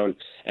Gascon.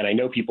 And I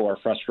know people are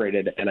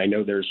frustrated, and I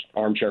know there's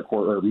armchair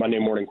or Monday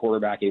morning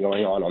quarterbacking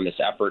going on this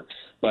effort.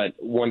 But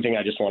one thing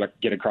I just want to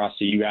get across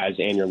to you guys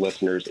and your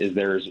listeners is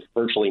there's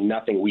virtually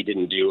nothing we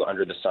didn't do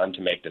under the sun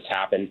to make this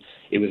happen.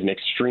 It was an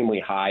extremely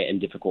high and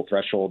difficult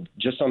threshold.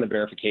 Just on the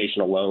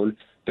verification alone,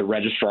 the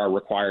registrar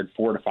required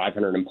 400 to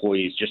 500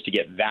 employees just to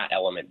get that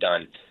element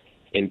done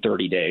in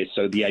 30 days.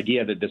 So the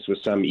idea that this was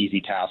some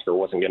easy task or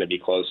wasn't going to be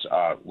close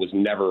was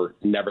never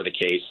the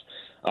case.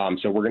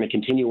 So we're going to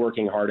continue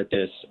working hard at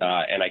this.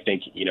 And I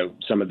think,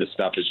 some of this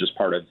stuff is just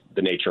part of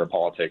the nature of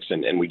politics,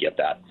 and we get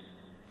that.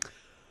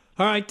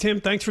 All right,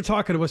 Tim, thanks for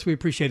talking to us. We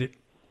appreciate it.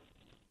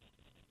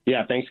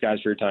 Yeah, thanks,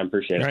 guys, for your time.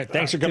 Appreciate it. All right,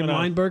 thanks for coming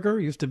on. Tim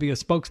Weinberger used to be a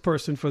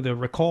spokesperson for the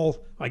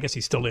Recall, I guess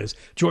he still is,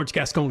 George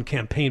Gascon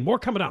campaign. More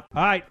coming up.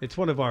 All right, it's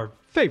one of our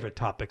favorite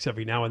topics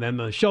every now and then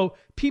on the show.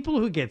 People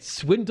who get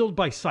swindled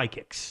by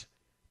psychics.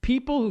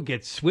 People who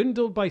get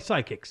swindled by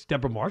psychics.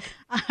 Deborah Mark.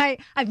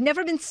 I've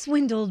never been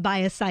swindled by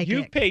a psychic.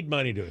 You've paid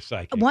money to a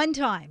psychic. One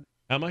time.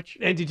 How much?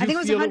 And did you I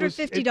think it was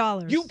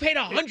 $150. You paid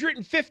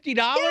 $150?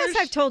 Yes,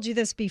 I've told you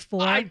this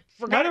before. I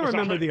forgot. I don't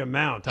remember the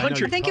amount. I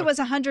think it was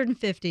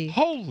 $150.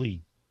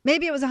 Holy.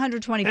 Maybe it was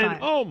 $125. And,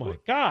 oh, my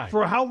God.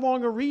 For how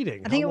long a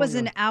reading? I think it was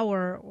an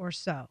hour or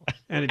so.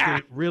 And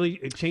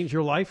it changed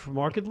your life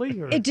markedly?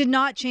 Or? It did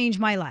not change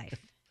my life.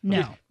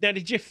 No. Now,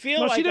 did you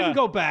feel she didn't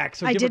go back.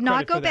 So I did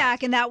not go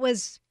back, and that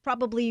was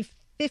probably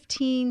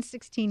 15,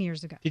 16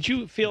 years ago. Did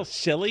you feel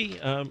silly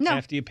no.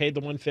 after you paid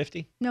the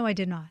 $150? No, I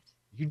did not.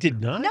 You did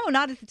not? No,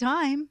 not at the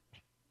time.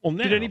 Well,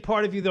 now. Did any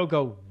part of you, though,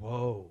 go,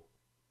 whoa,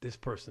 this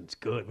person's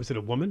good? Was it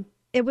a woman?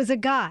 It was a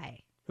guy.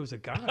 It was a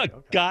guy. A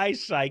guy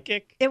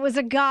psychic? It was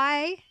a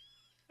guy.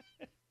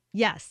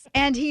 Yes.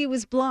 And he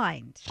was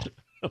blind.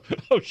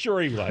 Oh,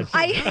 sure he was.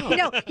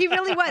 No, he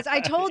really was. I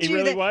told you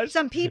really that was?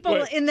 some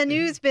people in the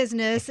news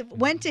business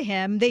went to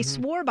him. They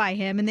swore by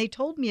him, and they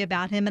told me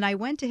about him, and I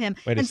went to him.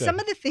 And some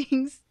of the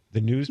things...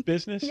 The news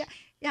business? Yeah,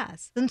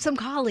 yes. And some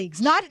colleagues,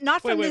 not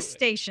from this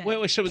station.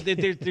 Wait, so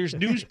there's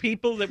news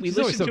people that we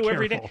listen to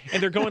every day,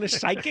 and they're going to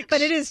psychics? But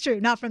it is true,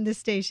 not from this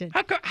station.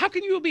 How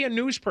can you be a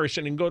news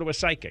person and go to a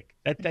psychic?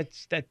 That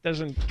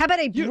doesn't... How about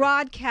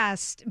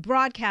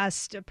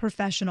broadcast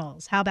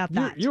professionals? How about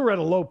that? You were at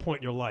a low point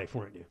in your life,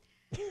 weren't you?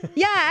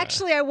 Yeah,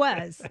 actually I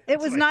was. It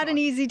was not an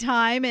easy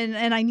time,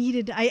 and I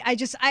needed,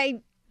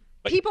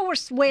 people were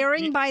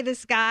swearing by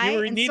this guy,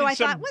 and so I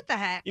thought, what the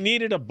heck? You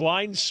needed a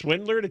blind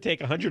swindler to take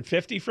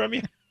 $150 from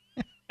you?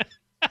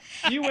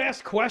 You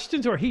asked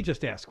questions, or he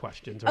just asked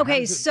questions?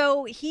 Okay,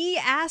 so he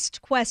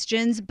asked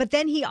questions, but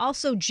then he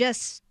also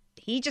just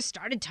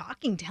started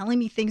talking, telling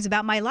me things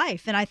about my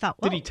life, and I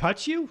thought, well, did he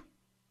touch you?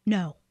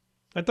 No.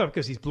 I thought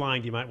because he's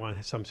blind, you might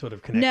want some sort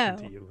of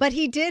connection to you. But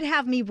he did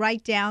have me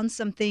write down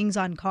some things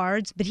on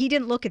cards, but he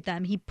didn't look at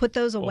them. He put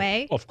those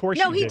away. Of course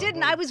no, he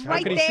didn't. I was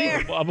right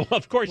there. Well,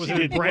 of course he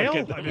didn't. Braille?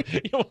 Look at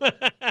them.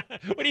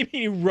 What do you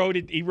mean you wrote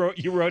it?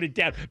 You wrote it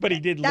down, but he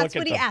didn't look at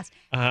them. That's what he asked.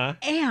 Uh-huh.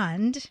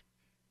 And,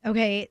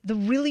 okay, the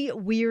really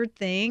weird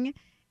thing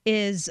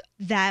is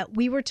that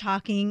we were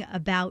talking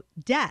about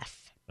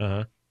death.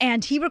 Uh-huh.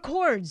 And he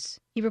records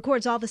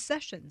all the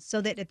sessions,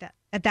 so that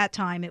at that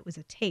time it was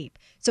a tape.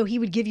 So he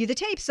would give you the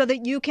tape so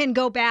that you can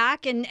go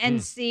back and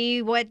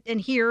see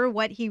and hear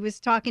what he was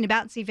talking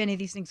about and see if any of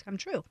these things come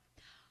true.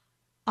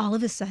 All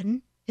of a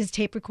sudden, his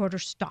tape recorder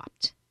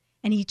stopped.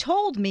 And he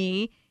told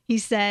me, he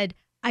said,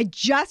 I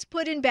just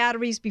put in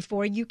batteries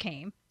before you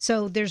came,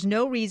 so there's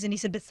no reason. He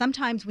said, but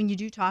sometimes when you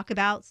do talk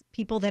about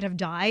people that have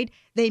died,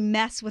 they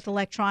mess with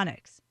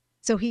electronics.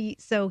 So he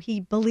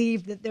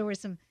believed that there were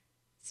some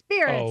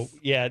spirits. Oh,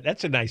 yeah,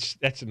 that's a nice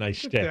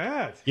stick.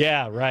 That.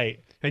 Yeah, right.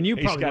 And you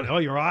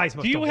probably your eyes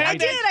must have I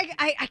did.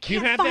 I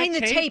can't find the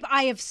tape.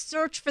 I have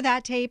searced for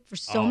that tape for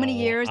so many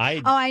years.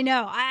 I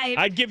know.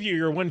 I'd give you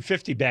your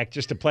 $150 back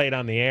just to play it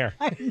on the air.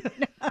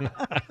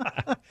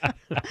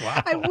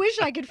 Wow. I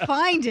wish I could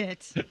find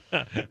it.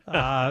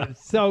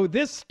 So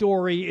this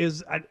story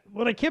is,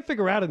 what I can't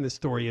figure out in this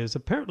story is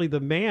apparently the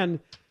man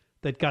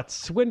that got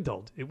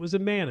swindled, it was a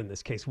man in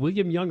this case,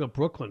 William Young of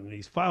Brooklyn, and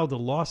he's filed a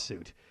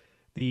lawsuit.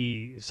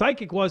 The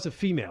psychic was a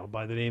female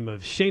by the name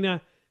of Shana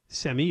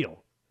Samiel.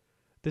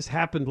 This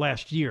happened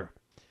last year.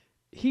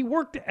 He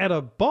worked at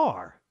a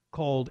bar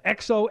called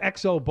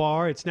XOXO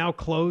Bar. It's now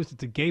closed.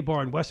 It's a gay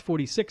bar on West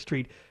 46th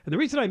Street. And the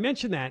reason I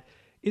mention that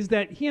is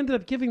that he ended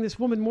up giving this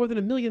woman more than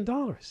 $1 million.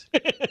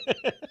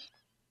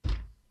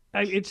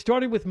 It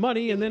started with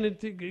money, and then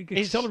it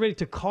accelerated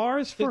to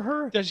cars for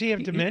her. Does he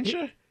have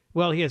dementia?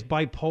 Well, he has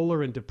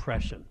bipolar and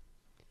depression.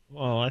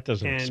 Well, that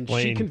doesn't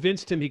explain. And she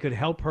convinced him he could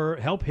help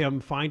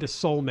him find a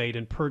soulmate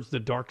and purge the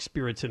dark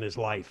spirits in his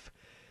life.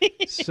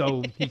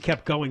 So he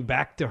kept going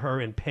back to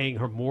her and paying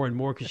her more and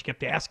more because she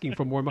kept asking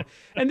for more money.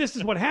 And this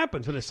is what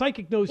happens when a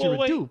psychic knows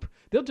you're a dupe.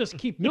 They'll just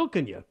keep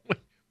milking you.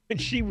 When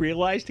she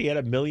realized he had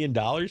 $1 million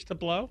to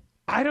blow?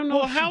 I don't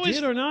know if she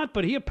did or not,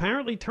 but he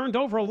apparently turned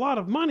over a lot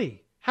of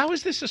money. How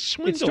is this a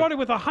swindle? It started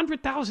with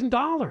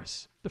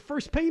 $100,000, the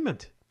first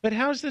payment. But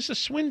how is this a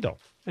swindle?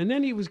 And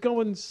then he was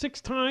going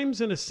 6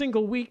 times in a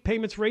single week,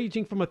 payments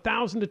ranging from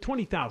 $1,000 to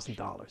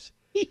 $20,000.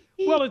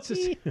 Well, it's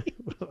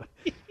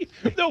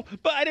no,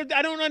 but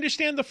I don't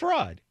understand the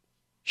fraud.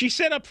 She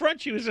said up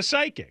front she was a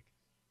psychic.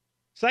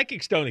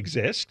 Psychics don't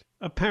exist.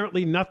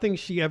 Apparently, nothing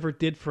she ever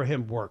did for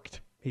him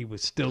worked. He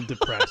was still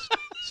depressed,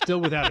 still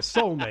without a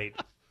soulmate.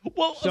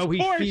 Well, so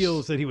he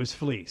feels that he was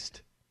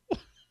fleeced.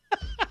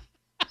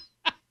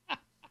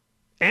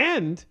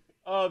 And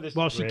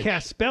while she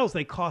cast spells,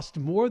 they cost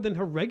more than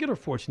her regular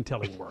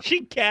fortune-telling work.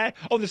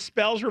 The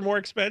spells were more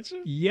expensive?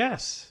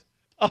 Yes.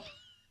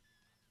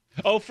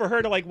 Oh, for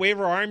her to wave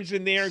her arms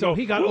in there and so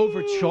he got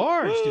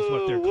overcharged is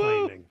what they're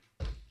claiming.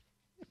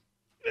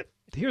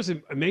 Here's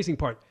the amazing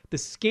part. The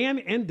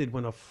scam ended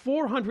when a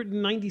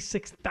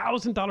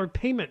 $496,000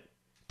 payment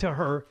to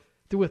her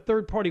through a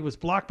third party was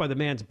blocked by the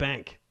man's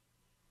bank.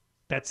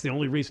 That's the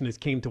only reason it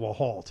came to a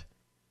halt.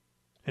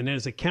 And then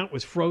his account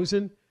was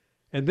frozen.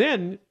 And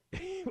then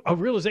a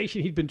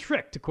realization he'd been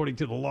tricked, according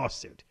to the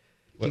lawsuit.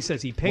 He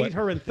says he paid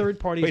her and third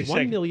parties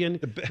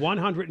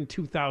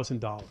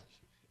 $1,102,000.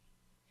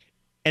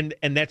 And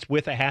that's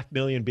with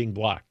 $500,000 being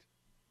blocked.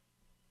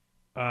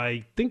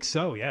 I think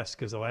so, yes,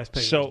 because the last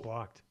payment was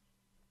blocked.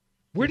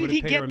 Where did he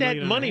get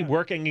that money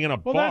working in a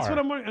bar? Well, that's what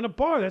I'm in a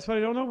bar. That's what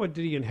I don't know.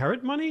 Did he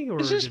inherit money? Or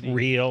is this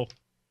real?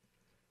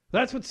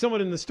 That's what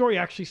someone in the story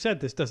actually said.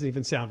 This doesn't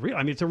even sound real.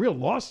 I mean, it's a real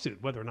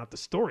lawsuit. Whether or not the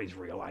story's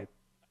real, All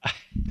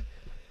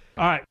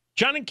right.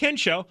 John and Ken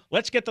Show.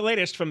 Let's get the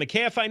latest from the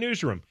KFI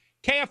newsroom.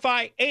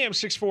 KFI AM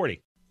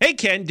 640. Hey,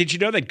 Ken, did you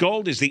know that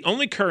gold is the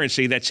only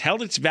currency that's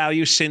held its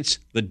value since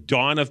the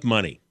dawn of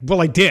money?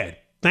 Well, I did.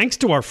 Thanks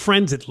to our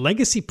friends at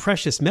Legacy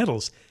Precious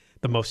Metals,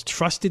 the most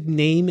trusted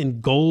name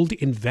in gold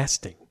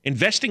investing.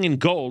 Investing in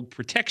gold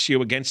protects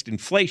you against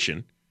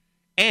inflation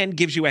and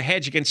gives you a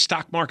hedge against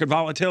stock market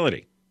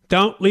volatility.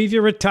 Don't leave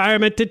your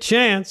retirement to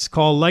chance.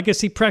 Call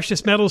Legacy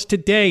Precious Metals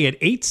today at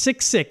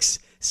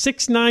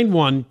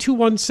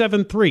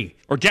 866-691-2173.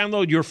 Or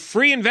download your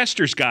free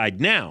investor's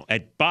guide now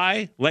at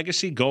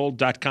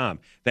buylegacygold.com.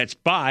 That's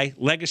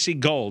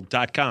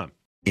buylegacygold.com.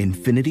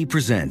 Infiniti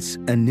presents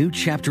a new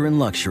chapter in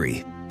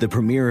luxury, the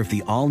premiere of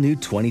the all-new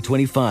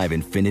 2025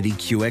 Infiniti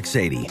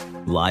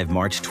QX80, live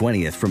March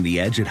 20th from the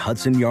Edge at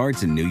Hudson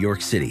Yards in New York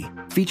City,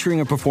 featuring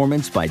a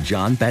performance by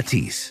John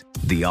Batiste.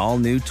 The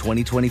all-new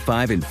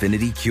 2025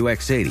 Infiniti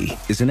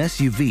QX80 is an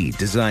SUV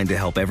designed to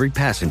help every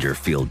passenger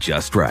feel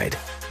just right.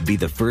 Be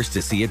the first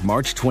to see it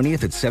March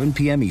 20th at 7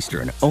 p.m.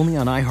 Eastern, only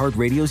on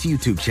iHeartRadio's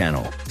YouTube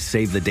channel.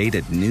 Save the date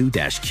at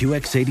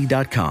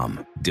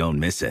new-QX80.com. Don't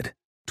miss it.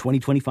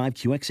 2025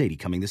 QX80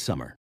 coming this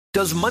summer.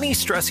 Does money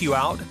stress you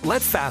out?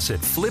 Let Facet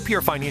flip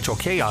your financial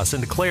chaos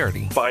into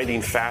clarity. Finding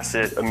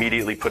Facet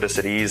immediately put us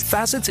at ease.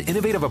 Facet's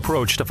innovative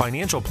approach to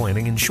financial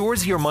planning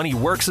ensures your money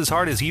works as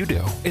hard as you do,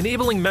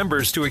 enabling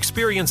members to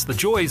experience the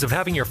joys of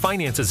having your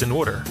finances in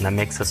order. And that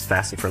makes us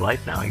Facet for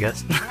life now, I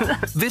guess.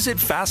 Visit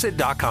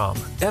Facet.com,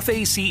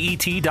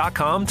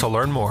 FACET.com to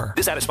learn more.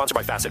 This ad is sponsored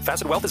by Facet.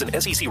 Facet Wealth is an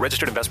SEC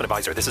registered investment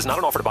advisor. This is not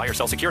an offer to buy or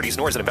sell securities,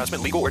 nor is it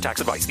investment, legal, or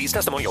tax advice. These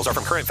testimonials are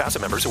from current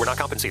Facet members who are not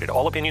compensated.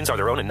 All opinions are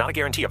their own and not a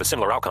guarantee of a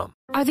similar outcome.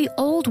 Are the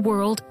old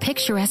world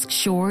picturesque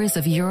shores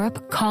of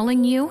Europe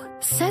calling you?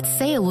 Set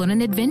sail on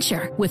an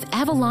adventure with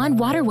Avalon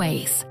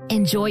Waterways.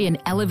 Enjoy an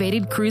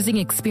elevated cruising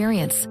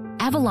experience.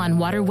 Avalon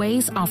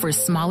Waterways offers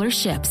smaller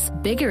ships,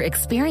 bigger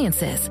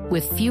experiences,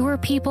 with fewer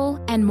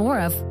people and more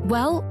of,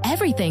 well,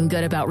 everything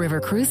good about river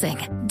cruising.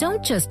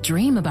 Don't just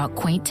dream about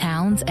quaint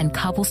towns and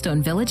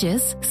cobblestone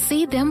villages.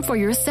 See them for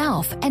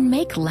yourself and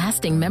make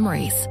lasting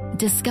memories.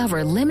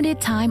 Discover limited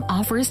time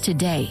offers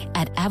today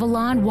at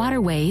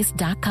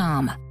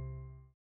AvalonWaterways.com.